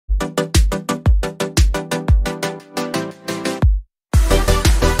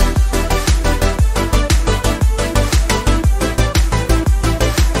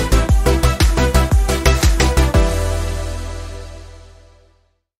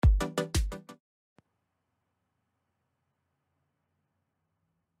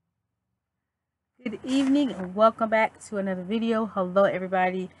evening and welcome back to another video. Hello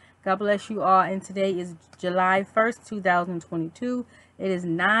everybody, God bless you all, and today is July 1st 2022. It is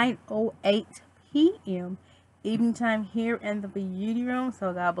 9:08 p.m. evening time here in the beauty room.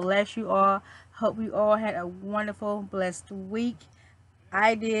 So God bless you all. Hope you all had a wonderful, blessed week.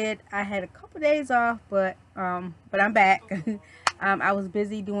 I had a couple days off, but I'm back. I was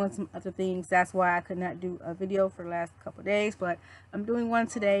busy doing some other things. That's why I could not do a video for the last couple days, but I'm doing one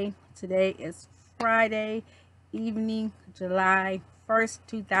today. Today is Friday evening, July 1st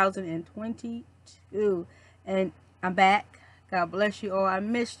 2022, and I'm back. God bless you all. I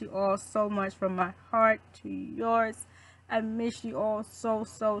missed you all so much, from my heart to yours. I miss you all so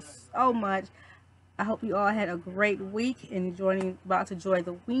much. I hope you all had a great week and about to enjoy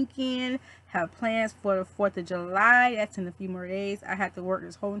the weekend. Have plans for the 4th of July. That's in a few more days. I have to work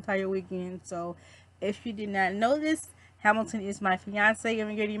this whole entire weekend. So if you did not know this, Hamilton is my fiance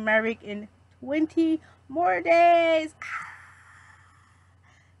and we're getting married in 20 more days.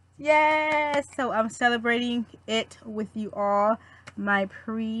 Yes! So I'm celebrating it with you all. My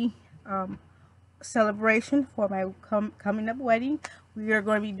celebration for my coming up wedding. We are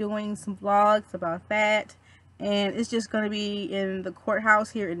going to be doing some vlogs about that, and it's just going to be in the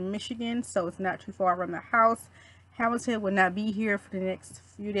courthouse here in Michigan, so it's not too far from the house. Hamilton will not be here for the next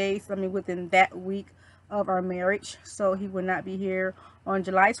few days, within that week of our marriage, so he will not be here on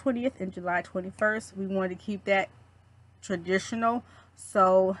July 20th and July 21st. We wanted to keep that traditional,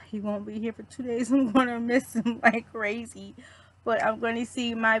 so he won't be here for 2 days. I'm going to miss him like crazy, but I'm going to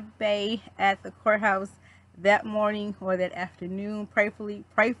see my bae at the courthouse that morning or that afternoon. Pray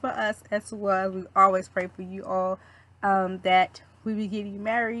for us as well. We always pray for you all, that we be getting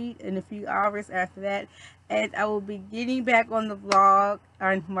married in a few hours after that, and I will be getting back on the vlog,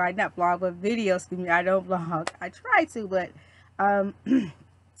 or well, not vlog, but video. Excuse me, I don't vlog. I try to, but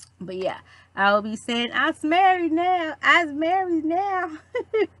but yeah, I'll be saying I'm married now. I'm married now.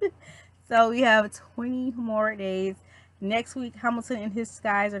 So we have 20 more days. Next week, Hamilton and his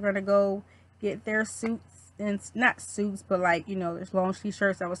guys are gonna go get their suits, and not suits, but like, there's long sleeve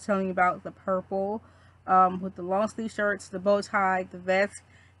shirts I was telling you about, the purple, with the long sleeve shirts, the bow tie, the vest,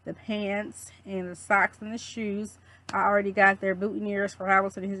 the pants, and the socks and the shoes. I already got their boutonnieres for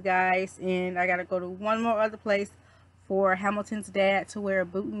Hamilton and his guys, and I gotta go to one more other place for Hamilton's dad to wear a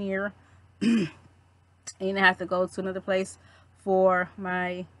boutonniere. And I have to go to another place for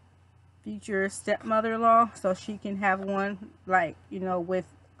my future stepmother-in-law, so she can have one, like, with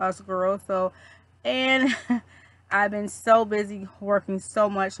us girls. So, and I've been so busy working so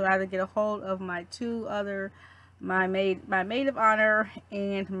much, so I have to get a hold of my my maid of honor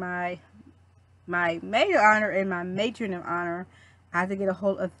and my maid of honor and my matron of honor. I have to get a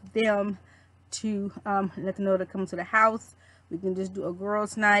hold of them to let them know to come to the house. We can just do a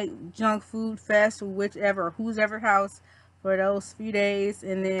girls night, junk food fest, whose ever house, for those few days,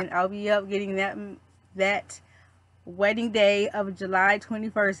 and then I'll be up getting that wedding day of July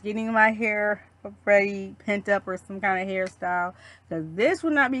 21st, getting my hair ready, pent up, or some kind of hairstyle, because this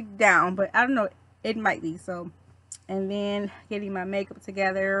will not be down, but I don't know, it might be. So, and then getting my makeup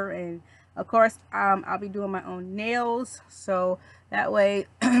together, and of course I'll be doing my own nails, so that way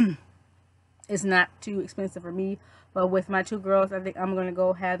it's not too expensive for me. But with my two girls, I think I'm gonna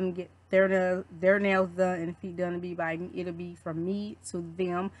go have them get their nails done and feet done. It'll be from me to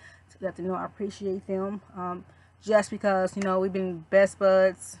them, to let them know I appreciate them. Just because, we've been best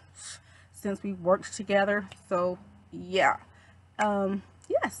buds since we worked together. So yeah.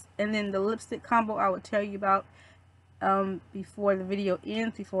 Yes. And then the lipstick combo I would tell you about before the video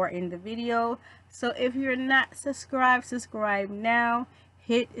ends, before I end the video. So if you're not subscribed, subscribe now.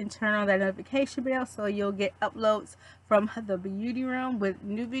 Hit and turn on that notification bell so you'll get uploads from the beauty room with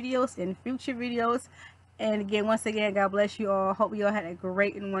new videos and future videos. And again, once again, God bless you all. Hope you all had a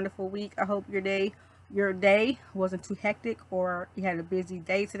great and wonderful week. I hope your day wasn't too hectic, or you had a busy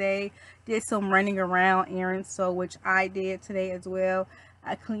day today. Did some running around errands, so which I did today as well.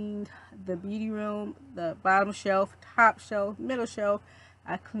 I cleaned the beauty room, the bottom shelf, top shelf, middle shelf.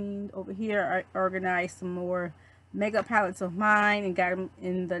 I cleaned over here. I organized some more makeup palettes of mine and got them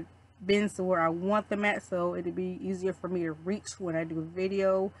in the bins to where I want them at, so it'll be easier for me to reach when I do a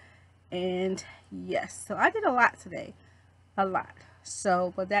video. And yes, so I did a lot today, a lot.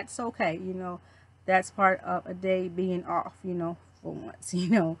 So, but that's okay, that's part of a day being off, for once,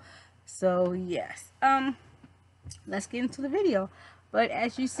 so yes. Let's get into the video. But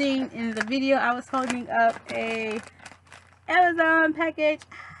as you seen in the video, I was holding up a Amazon package.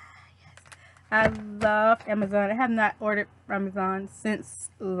 I love Amazon. I have not ordered from Amazon since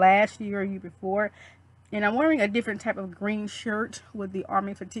last year or year before. And I'm wearing a different type of green shirt with the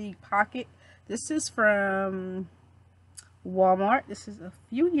Army Fatigue pocket. This is from Walmart. This is a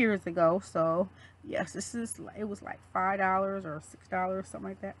few years ago. So yes, it was like $5 or $6, something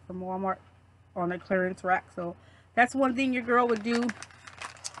like that, from Walmart on their clearance rack. So that's one thing your girl would do.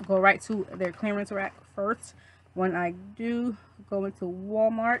 Go right to their clearance rack first when I do go into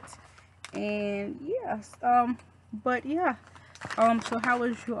Walmart. And yes, but yeah, so how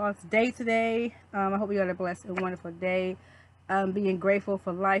was your day today? I hope you had a blessed and wonderful day. Being grateful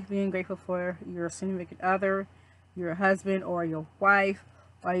for life, being grateful for your significant other, your husband or your wife,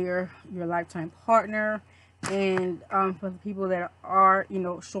 or your lifetime partner, and for the people that are,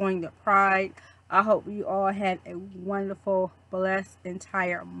 showing their pride. I hope you all had a wonderful, blessed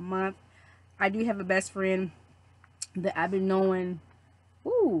entire month. I do have a best friend that I've been knowing,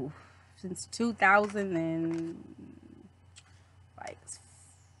 ooh, since 2000 and like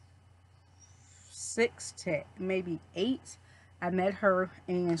 6 to maybe 8. I met her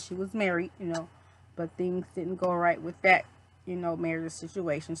and she was married, but things didn't go right with that, marriage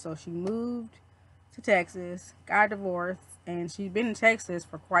situation. So she moved to Texas, got divorced, and she's been in Texas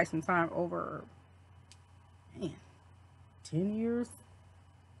for quite some time, over, man, 10 years,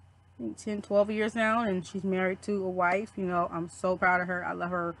 I think 10, 12 years now, and she's married to a wife. I'm so proud of her. I love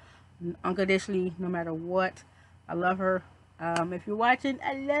her unconditionally, no matter what. I love her. If you're watching,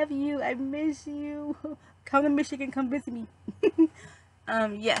 I love you. I miss you. Come to Michigan, come visit me.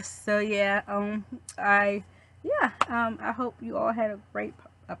 Yes. So yeah. I hope you all had a great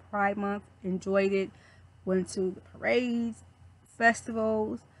Pride Month. Enjoyed it. Went to the parades,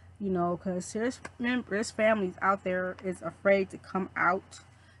 festivals. Because there's families out there is afraid to come out.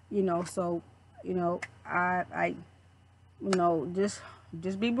 So I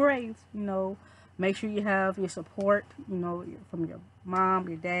just be brave. Make sure you have your support, from your mom,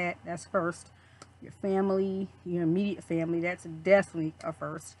 your dad. That's first. Your family, your immediate family. That's definitely a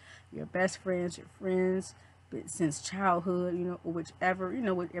first. Your best friends, your friends, but since childhood, or whichever,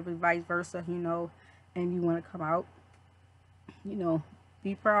 whatever, vice versa, and you want to come out,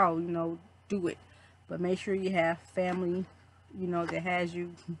 be proud, do it. But make sure you have family, that has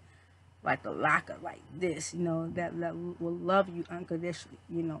you like a locker like this, that will love you unconditionally,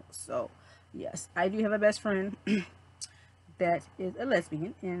 So yes, I do have a best friend that is a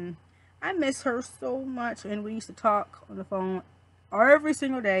lesbian, and I miss her so much. And we used to talk on the phone every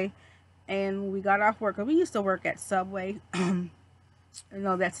single day. And when we got off work, 'cause we used to work at Subway,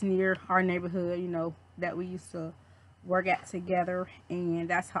 that's near our neighborhood, that we used to work at together. And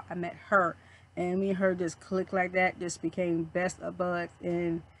that's how I met her. And me and her just clicked like that, just became best of buds.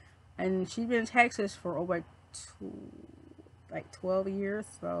 And she's been in Texas for over 12 years.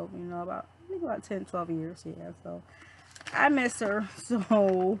 So, I think about 10, 12 years. Yeah. So I miss her.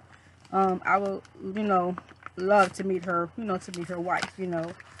 So, I would, love to meet her, to meet her wife,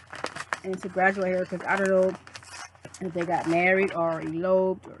 and to graduate her, because I don't know if they got married or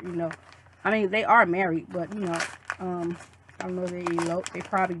eloped, or, I mean, they are married, but, I don't know if they eloped. They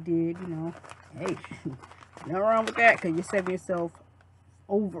probably did, Hey, nothing wrong with that, because you're saving yourself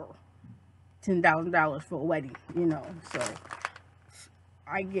over $10,000 for a wedding, So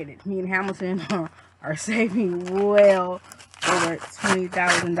I get it. Me and Hamilton are saving well over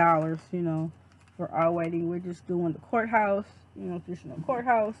 $20,000, for our wedding. We're just doing the courthouse, traditional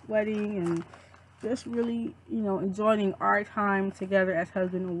courthouse wedding, and just really, enjoying our time together as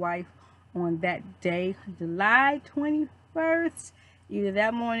husband and wife on that day, July 21st, either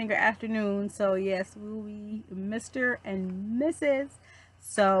that morning or afternoon. So yes, we'll be Mr. and Mrs.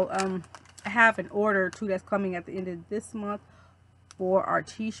 So I have an order too that's coming at the end of this month for our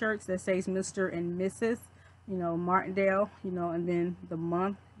t-shirts that says Mr. and Mrs. Martindale, and then the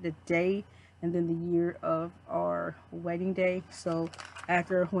month, the day, and then the year of our wedding day. So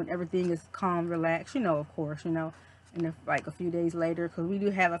after, when everything is calm, relaxed, of course, and if, like, a few days later, because we do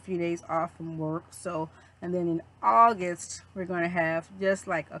have a few days off from work. So, and then in August, we're going to have just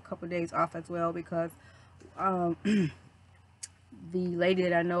like a couple of days off as well, because the lady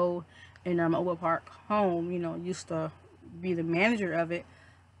that I know in Oak Park home, used to be the manager of it,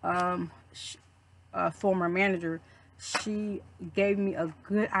 former manager. She gave me a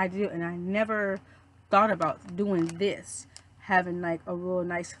good idea, and I never thought about doing this, having like a real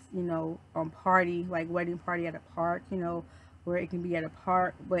nice, party, like wedding party at a park, where it can be at a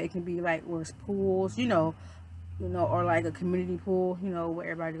park, but it can be like where it's pools, or like a community pool,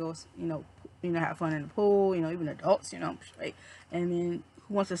 where everybody goes, have fun in the pool, even adults, right? And then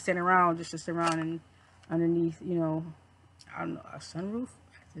who wants to sit around, just to sit around and underneath, I don't know, a sunroof,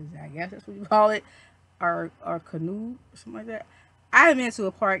 I guess that's what you call it, or canoe or something like that. I haven't been to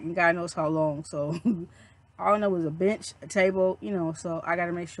a park in God knows how long, so all I know is a bench, a table, you know, so I got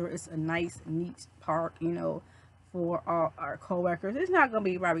to make sure it's a nice, neat park, you know, for all our coworkers. It's not going to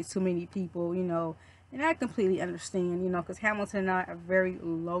be probably too many people, you know, and I completely understand, you know, because Hamilton and I are very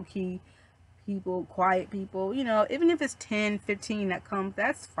low-key people, quiet people, you know, even if it's 10, 15 that comes,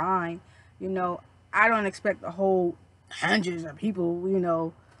 that's fine, you know. I don't expect the whole hundreds of people, you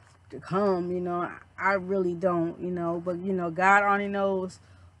know, to come, you know. I really don't, you know, but you know, God only knows,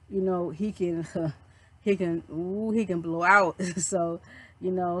 you know, he can he can blow out. So,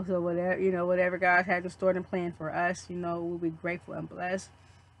 you know, so whatever, you know, whatever God has in store and plan for us, you know, we'll be grateful and blessed.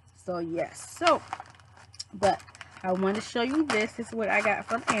 So yes. So, but I want to show you this. This is what I got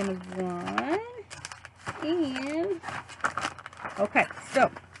from Amazon. And okay,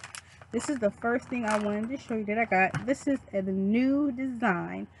 so this is the first thing I wanted to show you that I got. This is the new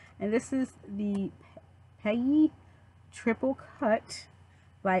design, and this is the Peggy triple cut,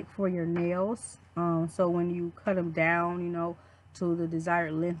 like for your nails. So when you cut them down, you know, to the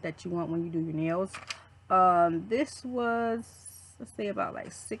desired length that you want when you do your nails. This was, let's say, about like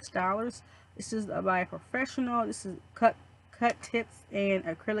 $6. This is by a professional. This is cut tips and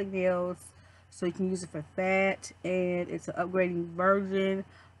acrylic nails, so you can use it for that. And it's an upgrading version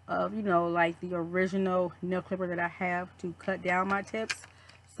of, you know, like the original nail clipper that I have to cut down my tips.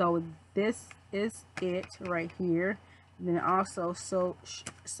 So this is it right here. And then it also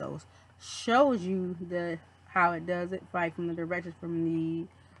shows you the how it does it, right from the directions from the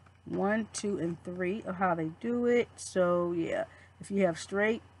 1, 2, and 3 of how they do it. So yeah, if you have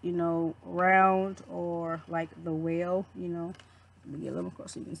straight, you know, round, or like the whale, you know, let me get a little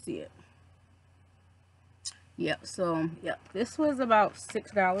closer so you can see it. Yep. So yeah, this was about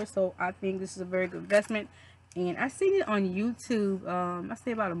 $6. So I think this is a very good investment. And I seen it on YouTube. I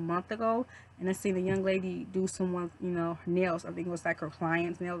say about a month ago, and I seen a young lady do someone, you know, her nails. I think it was like her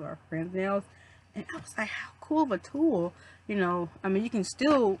client's nails or her friend's nails. And I was like, how cool of a tool, you know. I mean, you can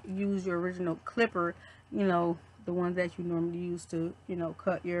still use your original clipper, you know, the ones that you normally use to, you know,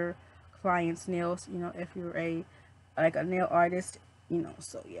 cut your client's nails, you know, if you're a like a nail artist, you know.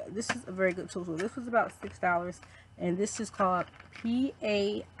 So yeah, this is a very good tool. So this was about $6, and this is called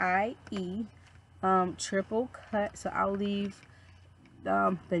PAIE triple cut. So I'll leave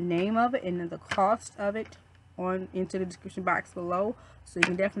the name of it and then the cost of it on into the description box below, so you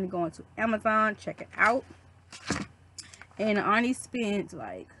can definitely go into Amazon, check it out. And I only spent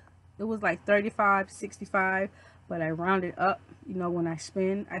like, it was like 35, 65, but I rounded up, you know. When I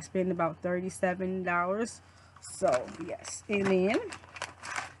spend about $37. So yes. And then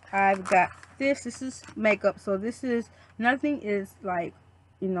I've got this is makeup. So this is, nothing is like,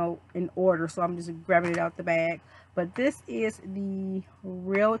 you know, in order, so I'm just grabbing it out the bag. But this is the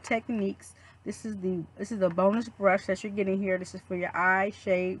Real Techniques. This is the bonus brush that you're getting here. This is for your eye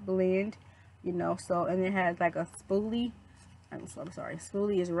shade blend, you know. So, and it has like a spoolie. I'm sorry,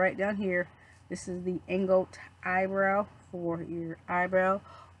 spoolie is right down here. This is the angled eyebrow for your eyebrow,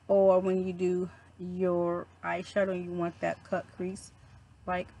 or when you do your eyeshadow and you want that cut crease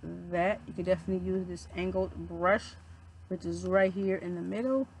like that, you can definitely use this angled brush, which is right here in the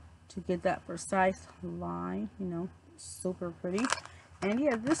middle, to get that precise line, you know. Super pretty. And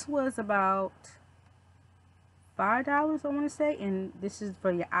yeah, this was about $5, I want to say. And this is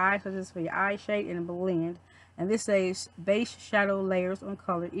for your eyes, so this is for your eye shade and blend. And this says base shadow layers on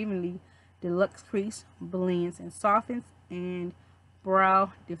color evenly, deluxe crease blends and softens, and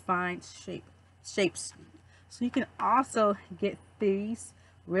brow defines shapes. So you can also get these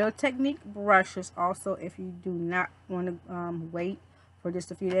Real Technique brushes also if you do not want to wait for just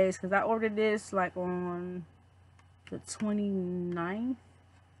a few days, because I ordered this like on the 29th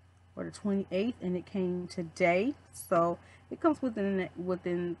or the 28th, and it came today. So it comes within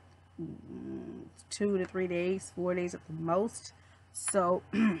 2 to 3 days, 4 days at the most. So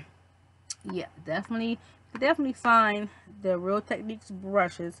yeah, definitely find the Real Techniques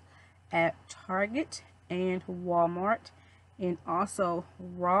brushes at Target and Walmart, and also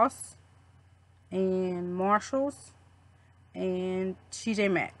Ross and Marshalls and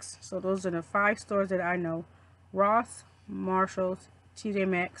TJ Maxx. So those are the 5 stores that I know: Ross, Marshalls, TJ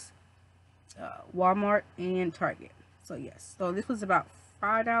Maxx, Walmart, and Target. So yes, so this was about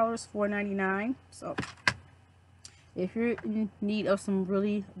 $5, $4.99. So if you're in need of some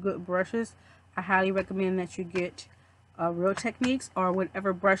really good brushes, I highly recommend that you get Real Techniques or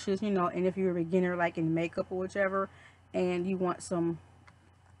whatever brushes, you know. And if you're a beginner like in makeup or whichever, and you want some,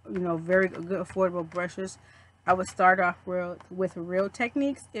 you know, very good affordable brushes, I would start off with Real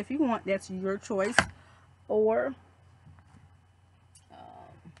Techniques. If you want, that's your choice. Or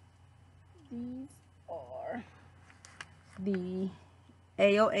these are the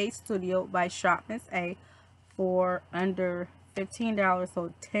AOA Studio by Shop Miss A. for under $15.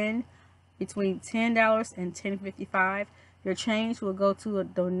 So between $10 and $10.55. Your change will go to a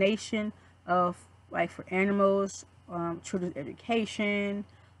donation of, like, for animals, children's education.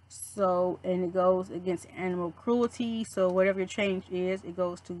 So, and it goes against animal cruelty. So whatever your change is, it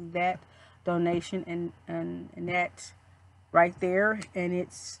goes to that donation, and that right there. And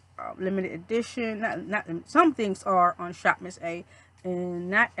it's limited edition. Not some things are on Shop Miss A, and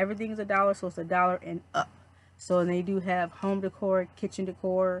not everything is $1, so it's $1 and up. So they do have home decor, kitchen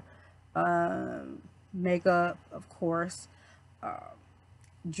decor, makeup, of course,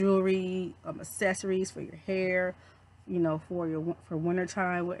 jewelry, accessories for your hair, for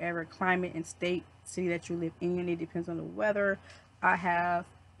wintertime, whatever climate and city that you live in. It depends on the weather. I have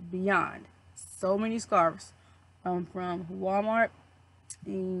beyond so many scarves from Walmart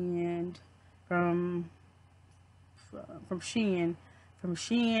and from Shein,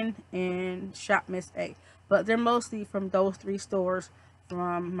 and Shop Miss A. But they're mostly from those three stores.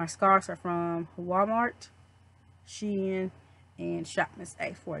 My scarves are from Walmart, Shein, and Shop Miss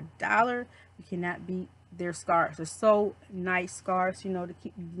A. For $1, you cannot beat their scarves. They're so nice scarves, to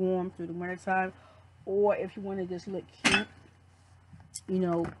keep you warm through the wintertime. Or if you want to just look cute,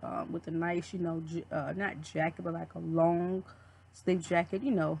 with a nice, not jacket, but like a long sleeve jacket,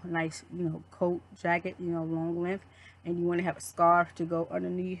 nice, coat jacket, long length, and you want to have a scarf to go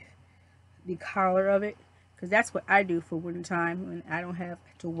underneath the collar of it, because that's what I do for wintertime when I don't have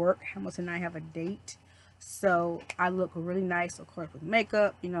to work. Hamilton and I have a date, so I look really nice, of course, with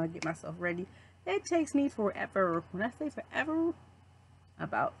makeup, I get myself ready. It takes me forever. When I say forever,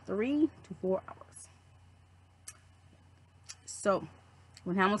 about 3 to 4 hours. So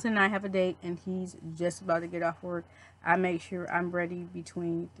when Hamilton and I have a date and he's just about to get off work, I make sure I'm ready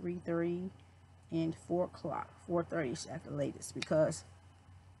between 3:30 and 4 o'clock. 4:30 at the latest, because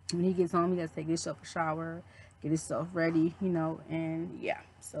when he gets home, he has to take himself a shower, get himself ready, and yeah.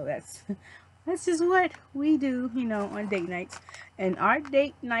 So that's just what we do, on date nights. And our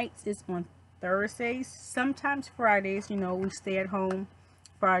date nights is on Thursdays, sometimes Fridays. We stay at home.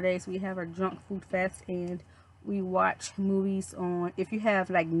 Fridays we have our junk food fest, and we watch movies on, if you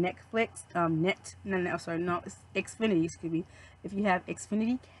have like Netflix, it's Xfinity, excuse me. If you have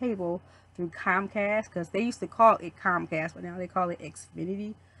Xfinity cable through Comcast, because they used to call it Comcast, but now they call it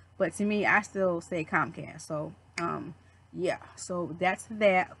Xfinity. But to me, I still say Comcast. So, yeah, so that's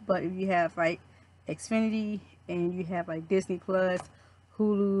that. But if you have like Xfinity and you have like Disney Plus,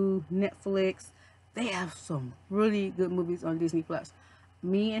 Hulu, Netflix, they have some really good movies on Disney Plus.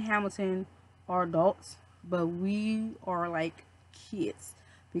 Me and Hamilton are adults, but we are like kids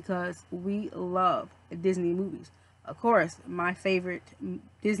because we love Disney movies. Of course, my favorite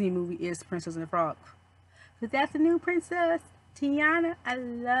Disney movie is Princess and the Frog, because that's the new princess, Tiana. I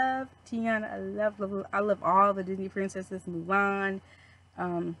love Tiana. I love all the Disney princesses. Mulan,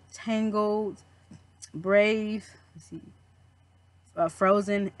 Tangled, Brave, let's see,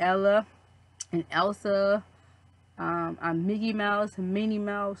 Frozen, Ella and Elsa, Mickey Mouse, Minnie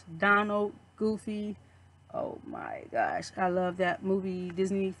Mouse, Donald, Goofy. Oh my gosh, I love that movie,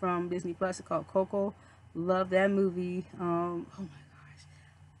 Disney, from Disney Plus. It's called Coco. Love that movie. Oh my gosh,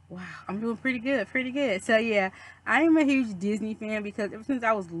 wow, I'm doing pretty good. So yeah, I am a huge Disney fan because ever since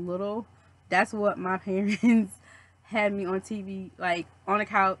I was little, that's what my parents had me on TV, like on the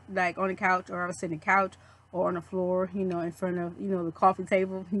couch, or I was sitting on the couch or on the floor, in front of, the coffee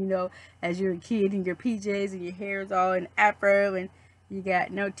table, as you're a kid in your PJs and your hair is all in afro and you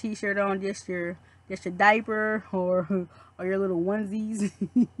got no t-shirt on, just your diaper or your little onesies.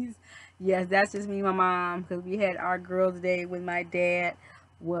 Yes, that's just me and my mom, because we had our girls' day when my dad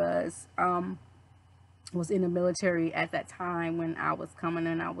was in the military at that time when I was coming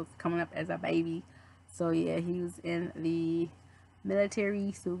up as a baby. So yeah, he was in the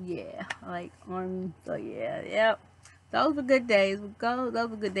military. So yeah, like army. So yeah, yep. Those were good days. Those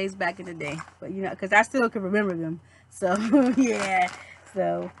were good days back in the day. But because I still can remember them. So yeah.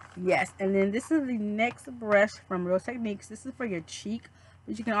 So yes. And then this is the next brush from Real Techniques. This is for your cheek,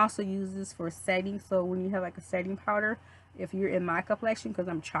 but you can also use this for setting. So when you have like a setting powder, if you're in my complexion, because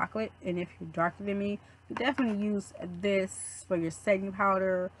I'm chocolate, and if you're darker than me, you definitely use this for your setting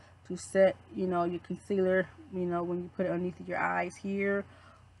powder to set, your concealer, when you put it underneath your eyes here,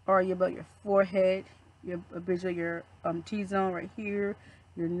 or above your forehead, your bridge of your T-zone right here,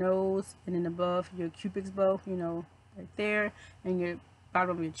 your nose, and then above your cupid's bow, right there, and your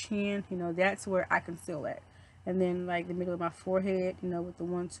bottom of your chin, that's where I conceal at. And then like the middle of my forehead, with the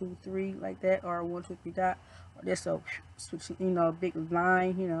 1, 2, 3 like that, or 1, 2, 3 dot, or just so switch, a big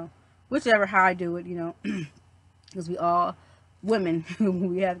line, whichever how I do it, because we all women,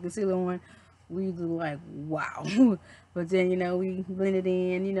 we have concealer on, we do like, wow. But then, you know, we blend it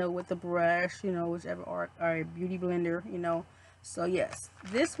in, you know, with the brush, you know, whichever, or beauty blender, you know. So yes,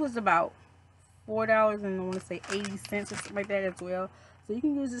 this was about $4 and I want to say 80 cents or something like that as well. So you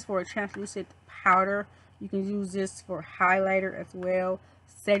can use this for a translucent powder. You can use this for highlighter as well,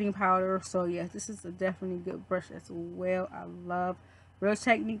 setting powder. So yeah, this is a definitely good brush as well. I love Real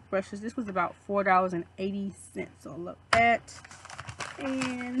Technique brushes. This was about $4.80. So I love that.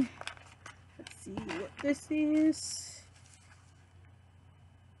 And let's see what this is.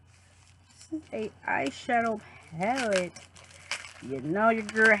 This is a eyeshadow palette. You know your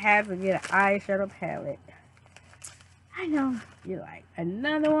girl has to get an eyeshadow palette. I know you're like,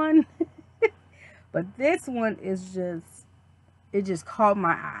 another one. But this one is just, it just caught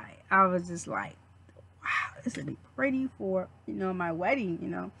my eye. I was just like, wow, this would be pretty for, you know, my wedding, you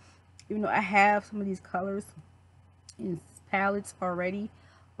know. Even though I have some of these colors in palettes already,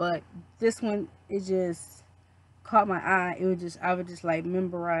 but this one, it just caught my eye. It was just, I would just like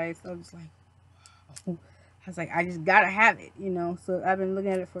memorize. I was like, oh. I was like, I just gotta have it, you know. So I've been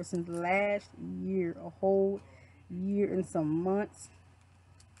looking at it for since last year, a whole year and some months.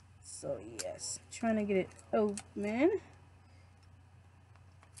 So yes, trying to get it open.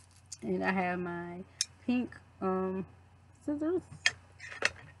 And I have my pink scissors.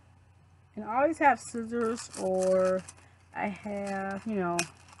 And I always have scissors, or I have, you know,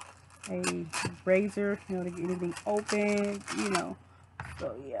 a razor, you know, to get anything open, you know.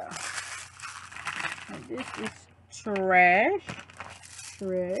 So yeah. And this is trash.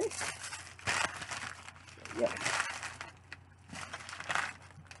 Yep.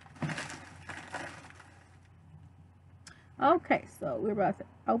 Okay, so we're about to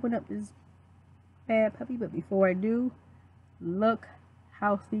open up this bad puppy, but before I do, look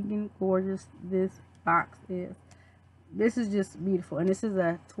how stinking gorgeous this box is. This is just beautiful, and this is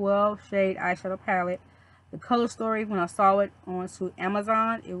a 12 shade eyeshadow palette. The color story, when I saw it onto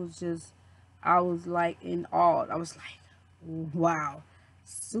Amazon, it was just, I was like in awe. I was like, wow,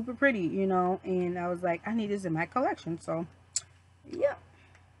 super pretty, you know. And I was like, I need this in my collection. So yeah,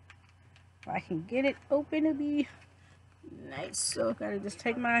 if I can get it open, it'll be nice. So gotta just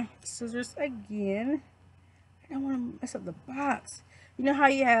take my scissors again. I don't want to mess up the box. You know how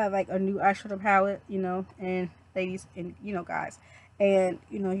you have like a new eyeshadow palette, you know, and ladies and, you know, guys, and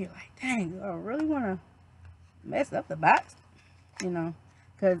you know, you're like, dang, I really want to mess up the box, you know,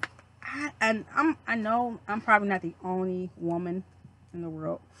 because I know I'm probably not the only woman in the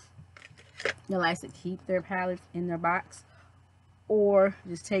world that likes to keep their palettes in their box, or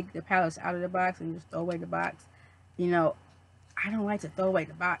just take the palettes out of the box and just throw away the box. You know, I don't like to throw away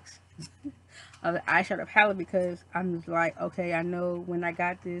the box of the eyeshadow palette, because I'm just like, okay, I know when I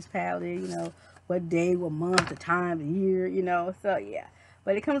got this palette, you know, what day, what month, the time, the year, you know. So yeah,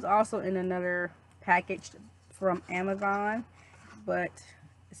 but it comes also in another package from Amazon, but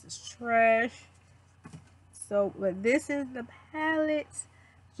this is trash. So, but this is the palette,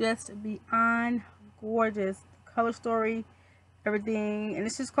 just beyond gorgeous. Color story, everything, and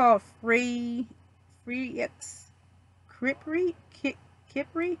this is called Free X Kipri.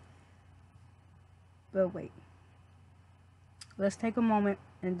 But wait, let's take a moment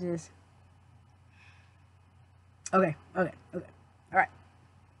and just, okay, all right,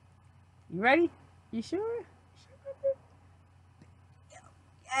 you ready? You sure?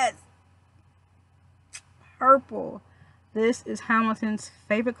 Yes, purple. This is Hamilton's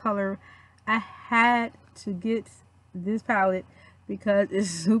favorite color. I had to get this palette because it's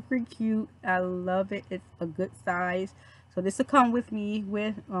super cute. I love it. It's a good size. So this will come with me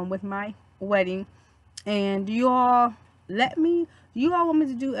with my wedding. And do you all want me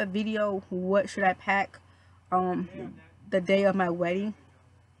to do a video, what should I pack the day of my wedding?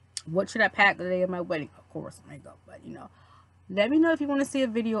 What should I pack the day of my wedding? Of course, makeup, but you know, let me know if you want to see a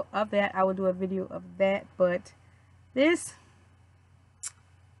video of that. I will do a video of that. But this,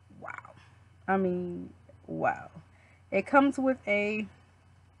 wow, I mean, wow. It comes with a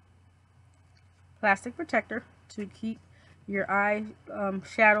plastic protector to keep your eye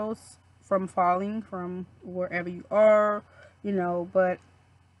shadows from falling from wherever you are, you know, but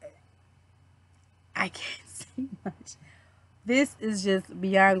I can't see much. This is just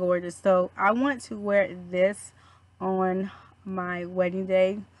beyond gorgeous. So I want to wear this on my wedding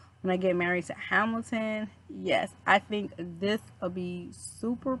day when I get married to Hamilton. Yes, I think this will be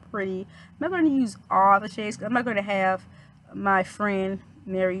super pretty. I'm not going to use all the shades. I'm not going to have my friend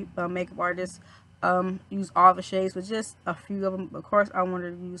Mary, makeup artist, use all the shades, but just a few of them. Of course, I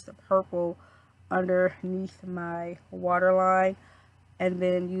wanted to use the purple underneath my waterline, and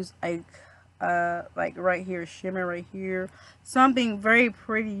then use like like right here, shimmer right here, something very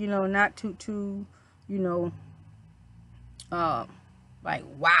pretty, you know, not too, you know, um like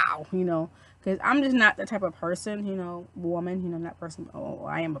wow, you know, because I'm just not the type of person, you know, woman, you know, not person. Oh,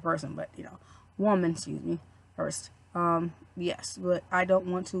 I am a person, but you know, woman, excuse me, first. Yes, but I don't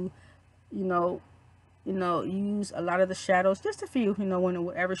want to, you know, use a lot of the shadows, just a few, you know, when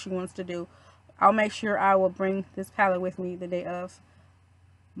whatever she wants to do. I'll make sure I will bring this palette with me the day of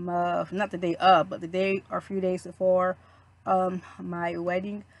my, not the day of, but the day or a few days before my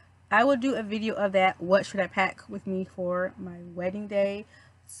wedding. I will do a video of that. What should I pack with me for my wedding day?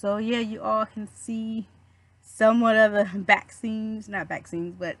 So yeah, you all can see somewhat of the back scenes, not back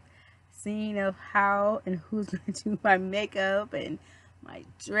scenes, but scene of how and who's going to do my makeup and my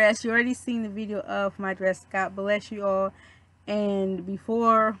dress. You already seen the video of my dress. God bless you all. And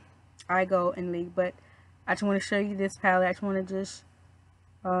before I go and leave, but I just want to show you this palette. I just want to just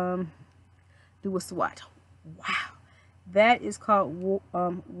do a swatch. Wow, that is called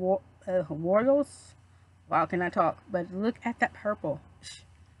Wardos. Wow, can I talk? But look at that purple.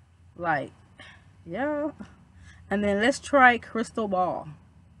 Like, yeah. And then let's try Crystal Ball.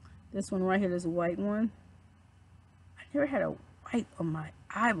 This one right here, this white one. I never had a white on my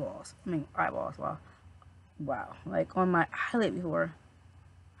eyeballs. I mean, eyeballs. Wow. Wow. Like on my eyelid before.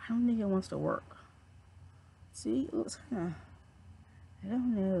 I don't think it wants to work. See, it looks kind of, I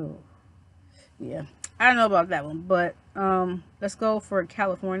don't know. Yeah, I don't know about that one, but let's go for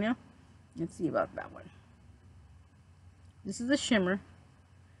California. Let's see about that one. This is a shimmer.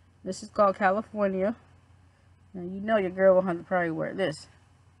 This is called California. Now you know your girl will have to probably wear this.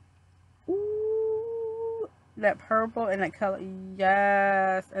 Ooh, that purple and that color.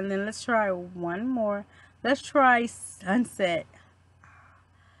 Yes. And then let's try one more. Let's try Sunset.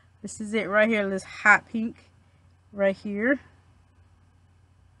 This is it right here. This hot pink right here.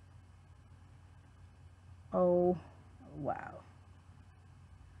 Oh, wow.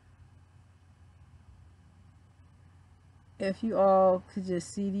 If you all could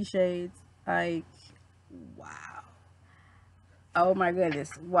just see these shades, like, wow. Oh my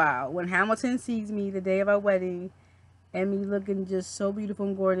goodness, wow. When Hamilton sees me the day of our wedding and me looking just so beautiful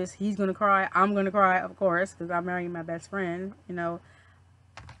and gorgeous, he's gonna cry. I'm gonna cry, of course, because I'm marrying my best friend, you know.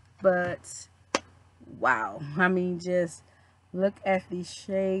 But wow, I mean, just look at these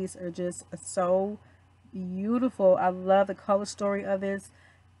shades, are just so beautiful. I love the color story of this,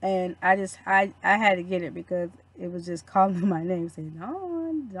 and I had to get it because it was just calling my name, saying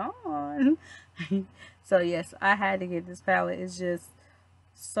Dawn. So yes, I had to get this palette. It's just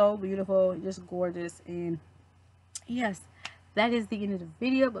so beautiful, just gorgeous. And yes, that is the end of the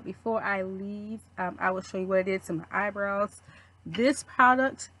video. But before I leave, I will show you what I did to my eyebrows. This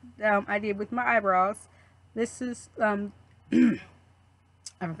product I did with my eyebrows. This is I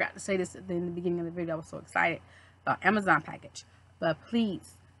forgot to say this in the beginning of the video. I was so excited. Amazon package. But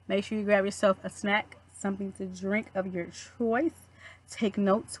please, make sure you grab yourself a snack, something to drink of your choice. Take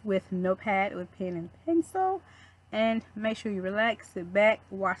notes with notepad, with pen and pencil. And make sure you relax, sit back,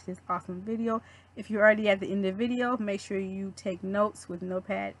 watch this awesome video. If you're already at the end of the video, make sure you take notes with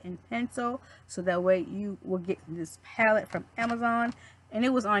notepad and pencil. So that way you will get this palette from Amazon. And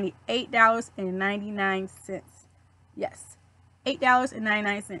it was only $8.99. Yes.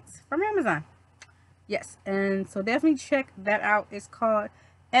 $8.99 from Amazon. Yes, and so definitely check that out. It's called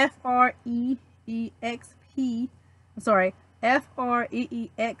FREEXP. I'm sorry,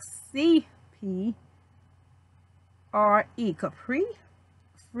 FREEXCP Capri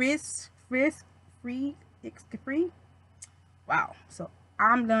Capri. Wow. So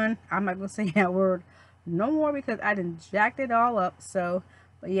I'm done. I'm not gonna say that word no more because I done jacked it all up. So.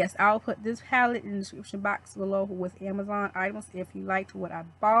 But yes, I'll put this palette in the description box below with Amazon items if you liked what I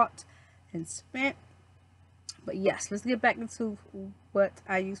bought and spent. But yes, let's get back into what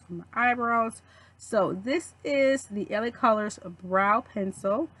I use for my eyebrows. So this is the LA Colors Brow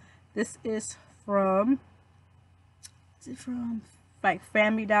Pencil. This is from, like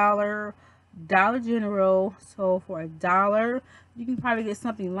Family Dollar, Dollar General. So for $1, you can probably get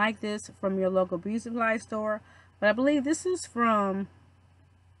something like this from your local beauty supply store. But I believe this is from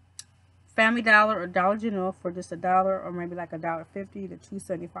Family Dollar or Dollar General for just $1, or maybe like $1.50 to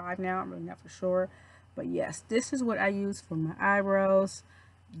 $2.75 now. I'm really not for sure. But yes, this is what I use for my eyebrows.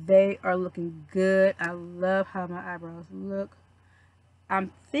 They are looking good. I love how my eyebrows look. I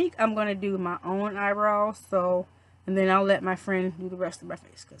think I'm going to do my own eyebrows. So, and then I'll let my friend do the rest of my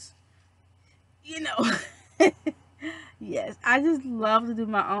face. Because, you know, yes, I just love to do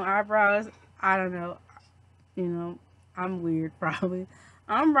my own eyebrows. I don't know. You know, I'm weird probably.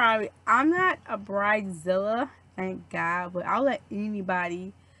 I'm not a bridezilla, thank God, but I'll let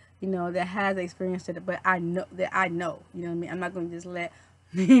anybody you know, that has experienced it, but I know that you know what I mean? I'm not going to just let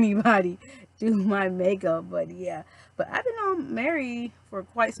anybody do my makeup, but yeah. But I've been on married for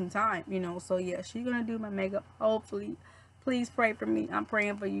quite some time, you know, so yeah, she's going to do my makeup, hopefully. Please pray for me. I'm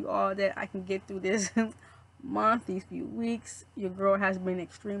praying for you all that I can get through this month, these few weeks. Your girl has been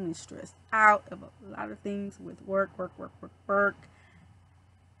extremely stressed out of a lot of things with work.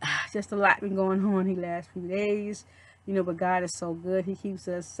 Just a lot been going on the last few days, you know, but God is so good. He keeps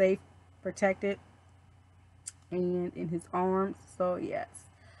us safe, protected, and in his arms. So yes,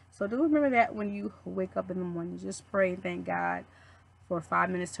 so do remember that when you wake up in the morning, just pray and thank God for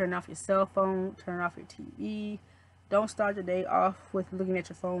 5 minutes. Turn off your cell phone, turn off your TV. Don't start your day off with looking at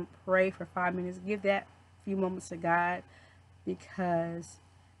your phone. Pray for 5 minutes. Give that few moments to God, because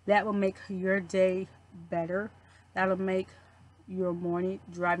that will make your day better. That'll make your morning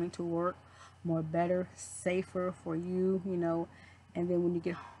driving to work more better, safer for you, you know. And then when you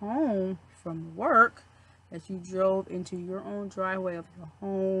get home from work, that you drove into your own driveway of your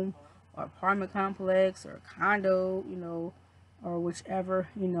home or apartment complex or condo, you know, or whichever,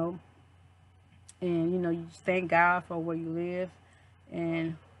 you know, and you know, you just thank God for where you live,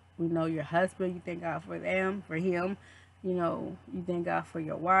 and you know, your husband, you thank God for them, for him, you know, you thank God for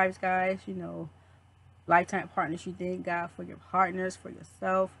your wives, guys, you know, lifetime partners, you thank God for your partners, for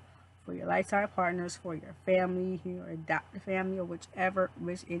yourself, for your lifetime partners, for your family, your adopted family, or whichever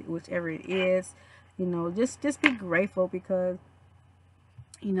it is, you know, just be grateful, because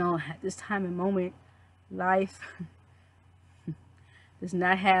you know, at this time and moment, life does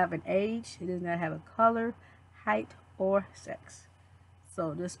not have an age, it does not have a color, height, or sex.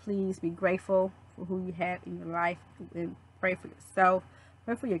 So just please be grateful for who you have in your life, and pray for yourself,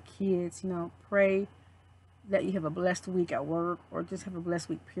 pray for your kids, you know, pray that you have a blessed week at work, or just have a blessed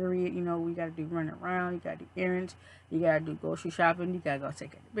week, period. You know, we got to do running around, you got to do errands, you got to do grocery shopping, you got to go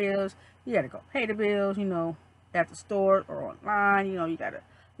take care of the bills, you got to go pay the bills, you know, at the store or online, you know, you got to,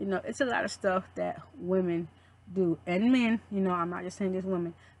 you know, it's a lot of stuff that women do, and men, you know, I'm not just saying just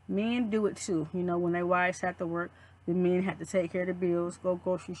women, men do it too, you know, when their wives have to work, the men have to take care of the bills, go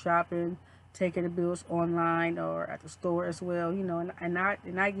grocery shopping, take care of the bills online or at the store as well, you know, and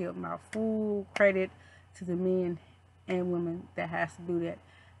I give my full credit to the men and women that has to do that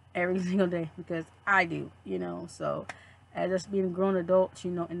every single day, because I do, you know. So as us being grown adults,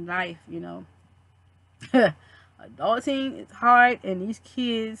 you know, in life, you know, adulting is hard, and these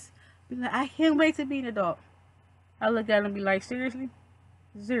kids be like, I can't wait to be an adult. I look at them and be like, seriously?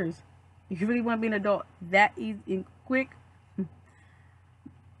 Serious? If you really want to be an adult that easy and quick,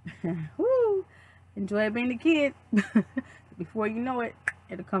 woo, enjoy being a kid. Before you know it,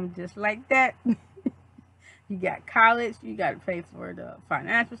 it'll come just like that. You got college, you got to pay for the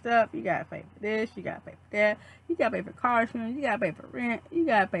financial stuff, you got to pay for this, you got to pay for that, you got to pay for car insurance, you got to pay for rent, you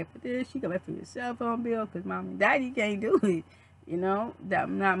got to pay for this, you got to pay for your cell phone bill, because mom and daddy can't do it, you know, that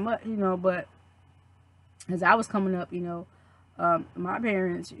not much, you know. But as I was coming up, you know, my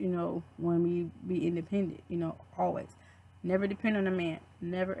parents, you know, wanted me to be independent, you know, always. Never depend on a man.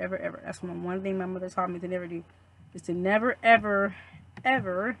 Never, ever, ever. That's one thing my mother taught me to never do. Is to never, ever,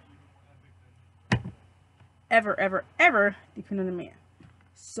 ever, ever depend on a man.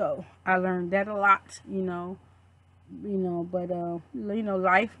 So I learned that a lot, you know, but you know,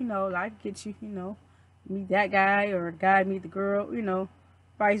 life gets you, you know, meet that guy, or a guy meet the girl, you know,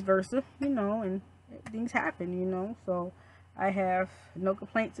 vice versa, you know, and things happen, you know. So I have no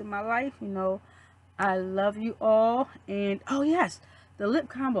complaints in my life, you know. I love you all, and oh yes, the lip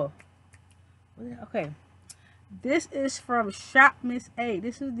combo. Okay, this is from Shop Miss A.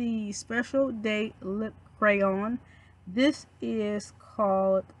 This is the special day lip crayon. This is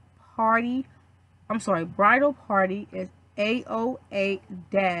called Bridal Party. It's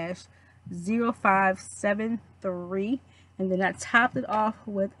AOA-0573. And then I topped it off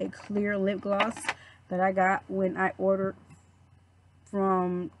with a clear lip gloss that I got when I ordered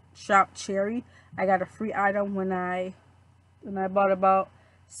from Shop Cherry. I got a free item when I bought about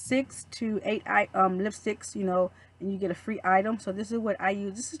 6 to 8 lipsticks, you know, and you get a free item. So this is what I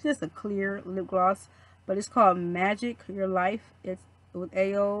use. This is just a clear lip gloss, but it's called Magic Your Life. It's with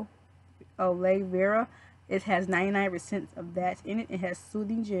aloe vera. It has 99% of that in it. It has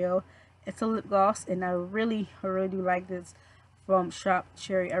soothing gel. It's a lip gloss, and I really do like this from Shop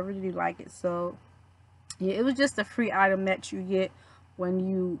Cherry. I really do like it. So yeah, it was just a free item that you get when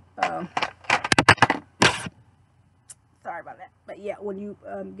you sorry about that, but yeah, when you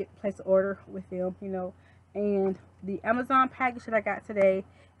place an order with them, you know. And the Amazon package that I got today,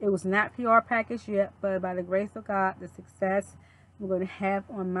 it was not PR package yet, but by the grace of God, the success we're going to have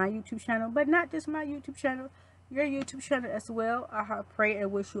on my YouTube channel, but not just my YouTube channel, your YouTube channel as well. I pray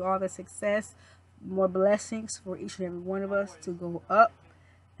and wish you all the success, more blessings for each and every one of us to go up,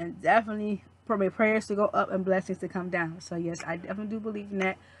 and definitely for my prayers to go up and blessings to come down. So yes, I definitely do believe in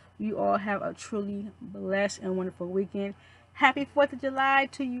that. You all have a truly blessed and wonderful weekend. Happy 4th of July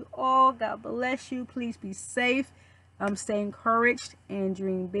to you all. God bless you. Please be safe. Stay encouraged and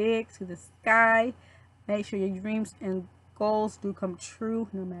dream big to the sky. Make sure your dreams and goals do come true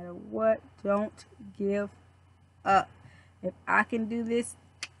no matter what. Don't give up. If I can do this,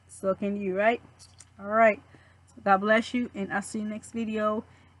 so can you, right? All right. So God bless you, and I'll see you next video.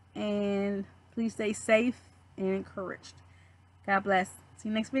 And please stay safe and encouraged. God bless. See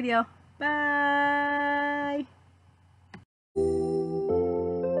you next video. Bye.